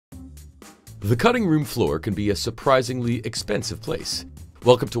The cutting room floor can be a surprisingly expensive place.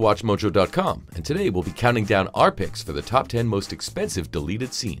 Welcome to WatchMojo.com, and today we'll be counting down our picks for the top 10 most expensive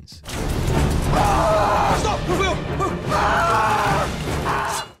deleted scenes.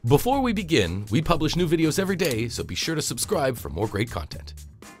 Before we begin, we publish new videos every day, so be sure to subscribe for more great content.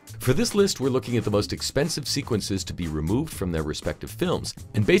 For this list, we're looking at the most expensive sequences to be removed from their respective films,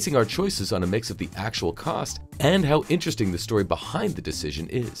 and basing our choices on a mix of the actual cost and how interesting the story behind the decision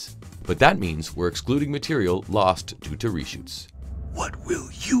is. But that means we're excluding material lost due to reshoots. What will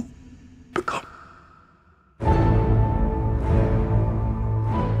you become?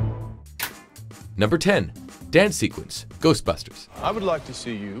 Number 10. Dance sequence, Ghostbusters. I would like to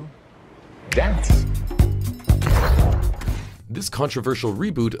see you dance. This controversial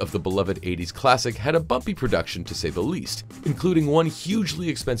reboot of the beloved 80s classic had a bumpy production to say the least, including one hugely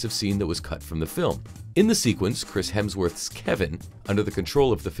expensive scene that was cut from the film. In the sequence, Chris Hemsworth's Kevin, under the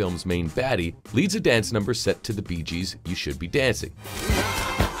control of the film's main baddie, leads a dance number set to the Bee Gees' You Should Be Dancing.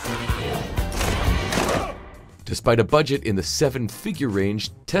 Despite a budget in the 7-figure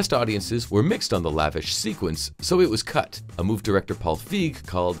range, test audiences were mixed on the lavish sequence, so it was cut, a move director Paul Feig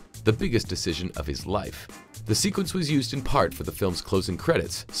called the biggest decision of his life. The sequence was used in part for the film's closing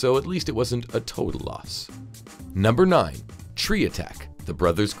credits, so at least it wasn't a total loss. Number 9. Tree Attack, The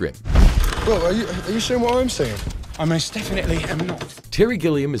Brothers Grimm. Bro, are you saying what I'm saying? I most definitely am not. Terry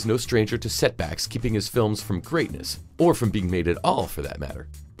Gilliam is no stranger to setbacks keeping his films from greatness, or from being made at all for that matter.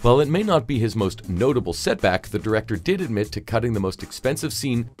 While it may not be his most notable setback, the director did admit to cutting the most expensive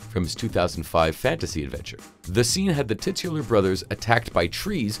scene from his 2005 fantasy adventure. The scene had the titular brothers attacked by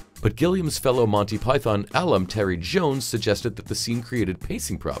trees, but Gilliam's fellow Monty Python alum Terry Jones suggested that the scene created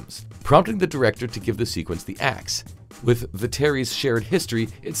pacing problems, prompting the director to give the sequence the axe. With the Terrys' shared history,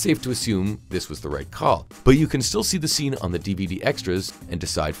 it's safe to assume this was the right call, but you can still see the scene on the DVD extras and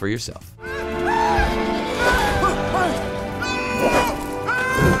decide for yourself.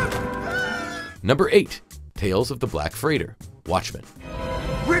 Number 8. Tales of the Black Freighter, Watchmen.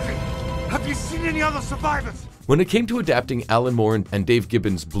 Ricky, have you seen any other survivors? When it came to adapting Alan Moore and Dave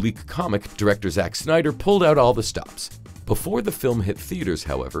Gibbons' bleak comic, director Zack Snyder pulled out all the stops. Before the film hit theaters,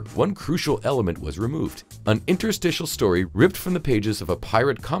 however, one crucial element was removed: an interstitial story ripped from the pages of a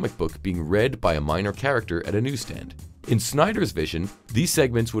pirate comic book being read by a minor character at a newsstand. In Snyder's vision, these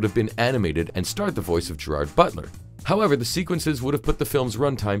segments would have been animated and starred the voice of Gerard Butler. However, the sequences would have put the film's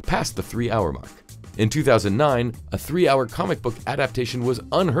runtime past the 3-hour mark. In 2009, a 3-hour comic book adaptation was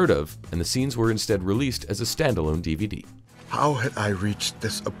unheard of, and the scenes were instead released as a standalone DVD. How had I reached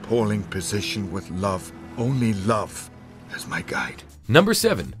this appalling position with love, only love, as my guide? Number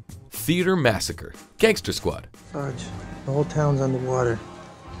 7. Theater Massacre, Gangster Squad. Sarge, the whole town's underwater.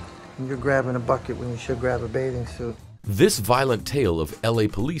 And you're grabbing a bucket when you should grab a bathing suit. This violent tale of LA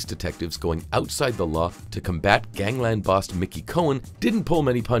police detectives going outside the law to combat gangland boss Mickey Cohen didn't pull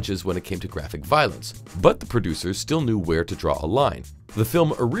many punches when it came to graphic violence, but the producers still knew where to draw a line. The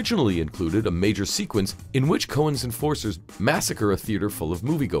film originally included a major sequence in which Cohen's enforcers massacre a theater full of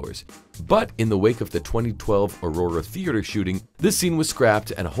moviegoers. But in the wake of the 2012 Aurora theater shooting, this scene was scrapped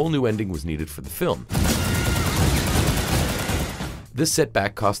and a whole new ending was needed for the film. This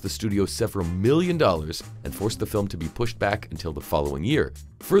setback cost the studio several $1 million and forced the film to be pushed back until the following year,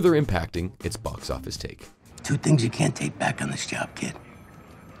 further impacting its box office take. 2 things you can't take back on this job, kid.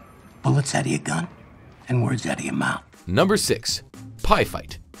 Bullets out of your gun and words out of your mouth. Number 6. Pie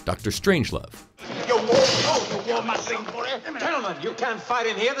Fight, Dr. Strangelove. Gentlemen, you can't fight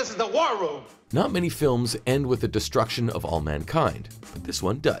in here. This is the war room. Not many films end with the destruction of all mankind, but this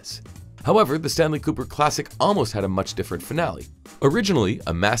one does. However, the Stanley Kubrick classic almost had a much different finale. Originally,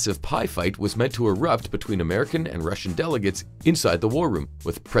 a massive pie fight was meant to erupt between American and Russian delegates inside the war room,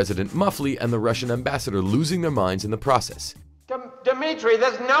 with President Muffley and the Russian ambassador losing their minds in the process. Dmitri,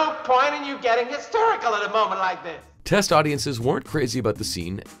 there's no point in you getting hysterical at a moment like this. Test audiences weren't crazy about the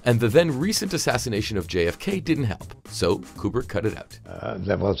scene, and the then recent assassination of JFK didn't help, so Kubrick cut it out.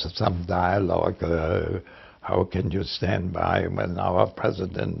 There was some dialogue. How can you stand by when our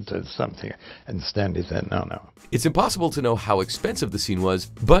president did something? And Stanley said, no. It's impossible to know how expensive the scene was,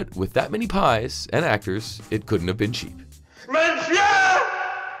 but with that many pies and actors, it couldn't have been cheap.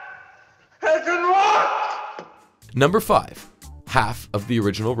 Number 5. Half of the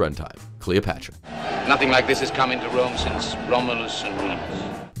original runtime, Cleopatra. Nothing like this has come into Rome since Romulus and Remus.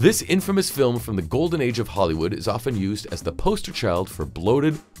 This infamous film from the golden age of Hollywood is often used as the poster child for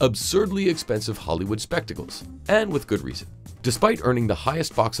bloated, absurdly expensive Hollywood spectacles, and with good reason. Despite earning the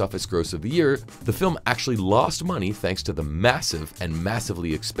highest box office gross of the year, the film actually lost money thanks to the massive and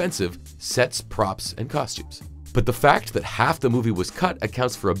massively expensive sets, props, and costumes. But the fact that half the movie was cut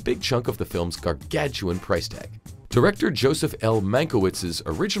accounts for a big chunk of the film's gargantuan price tag. Director Joseph L. Mankiewicz's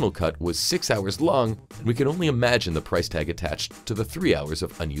original cut was 6 hours long, and we can only imagine the price tag attached to the 3 hours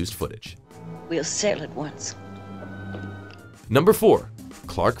of unused footage. We'll sail at once. Number 4.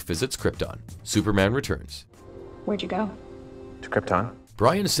 Clark visits Krypton. Superman returns. Where'd you go? To Krypton.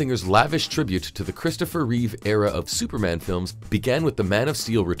 Bryan Singer's lavish tribute to the Christopher Reeve era of Superman films began with the Man of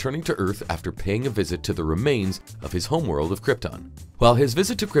Steel returning to Earth after paying a visit to the remains of his homeworld of Krypton. While his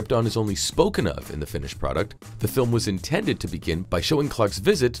visit to Krypton is only spoken of in the finished product, the film was intended to begin by showing Clark's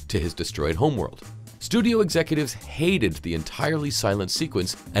visit to his destroyed homeworld. Studio executives hated the entirely silent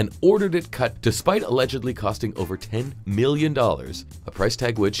sequence and ordered it cut despite allegedly costing over $10 million, a price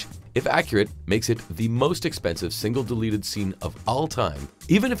tag which, if accurate, makes it the most expensive single deleted scene of all time,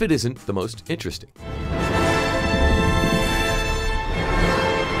 even if it isn't the most interesting.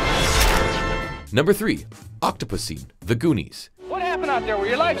 Number 3. Octopus scene, The Goonies. What happened out there? Were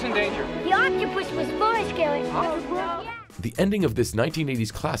your lives in danger? The octopus was force killing. The ending of this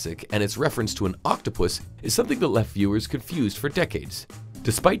 1980s classic and its reference to an octopus is something that left viewers confused for decades.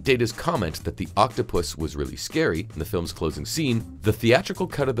 Despite Data's comment that the octopus was really scary in the film's closing scene, the theatrical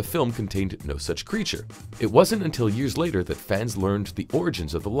cut of the film contained no such creature. It wasn't until years later that fans learned the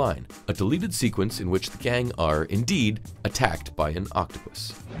origins of the line, a deleted sequence in which the gang are, indeed, attacked by an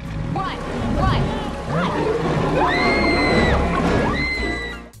octopus. What?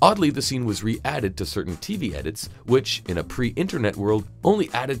 Oddly, the scene was re-added to certain TV edits, which, in a pre-internet world, only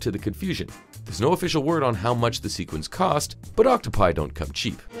added to the confusion. There's no official word on how much the sequence cost, but octopi don't come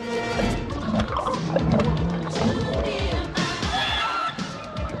cheap.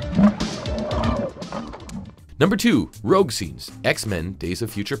 Number 2. Rogue scenes, X-Men Days of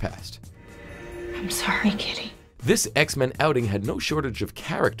Future Past. I'm sorry, Kitty. This X-Men outing had no shortage of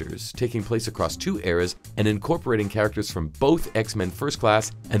characters, taking place across 2 eras and incorporating characters from both X-Men First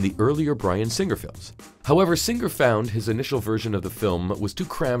Class and the earlier Bryan Singer films. However, Singer found his initial version of the film was too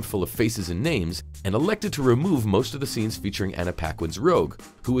crammed full of faces and names, and elected to remove most of the scenes featuring Anna Paquin's Rogue,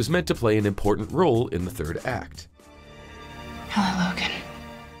 who was meant to play an important role in the 3rd act. Hello, Logan.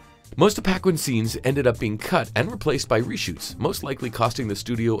 Most of Paquin's scenes ended up being cut and replaced by reshoots, most likely costing the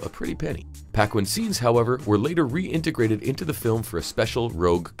studio a pretty penny. Paquin's scenes, however, were later reintegrated into the film for a special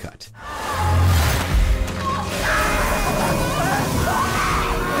Rogue cut.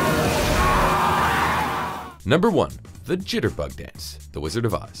 Number 1. The Jitterbug Dance, The Wizard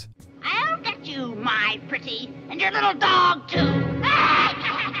of Oz. I'll get you, my pretty, and your little dog, too.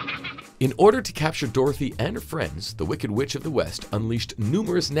 In order to capture Dorothy and her friends, the Wicked Witch of the West unleashed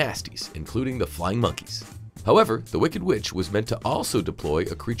numerous nasties, including the flying monkeys. However, the Wicked Witch was meant to also deploy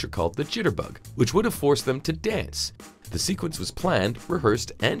a creature called the Jitterbug, which would have forced them to dance. The sequence was planned,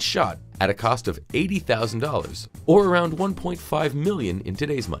 rehearsed, and shot at a cost of $80,000, or around $1.5 million in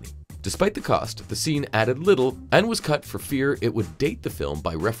today's money. Despite the cost, the scene added little and was cut for fear it would date the film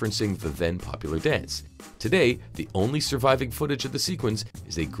by referencing the then popular dance. Today, the only surviving footage of the sequence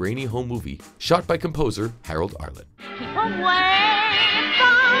is a grainy home movie shot by composer Harold Arlen. Keep away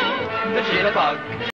from the jitterbug.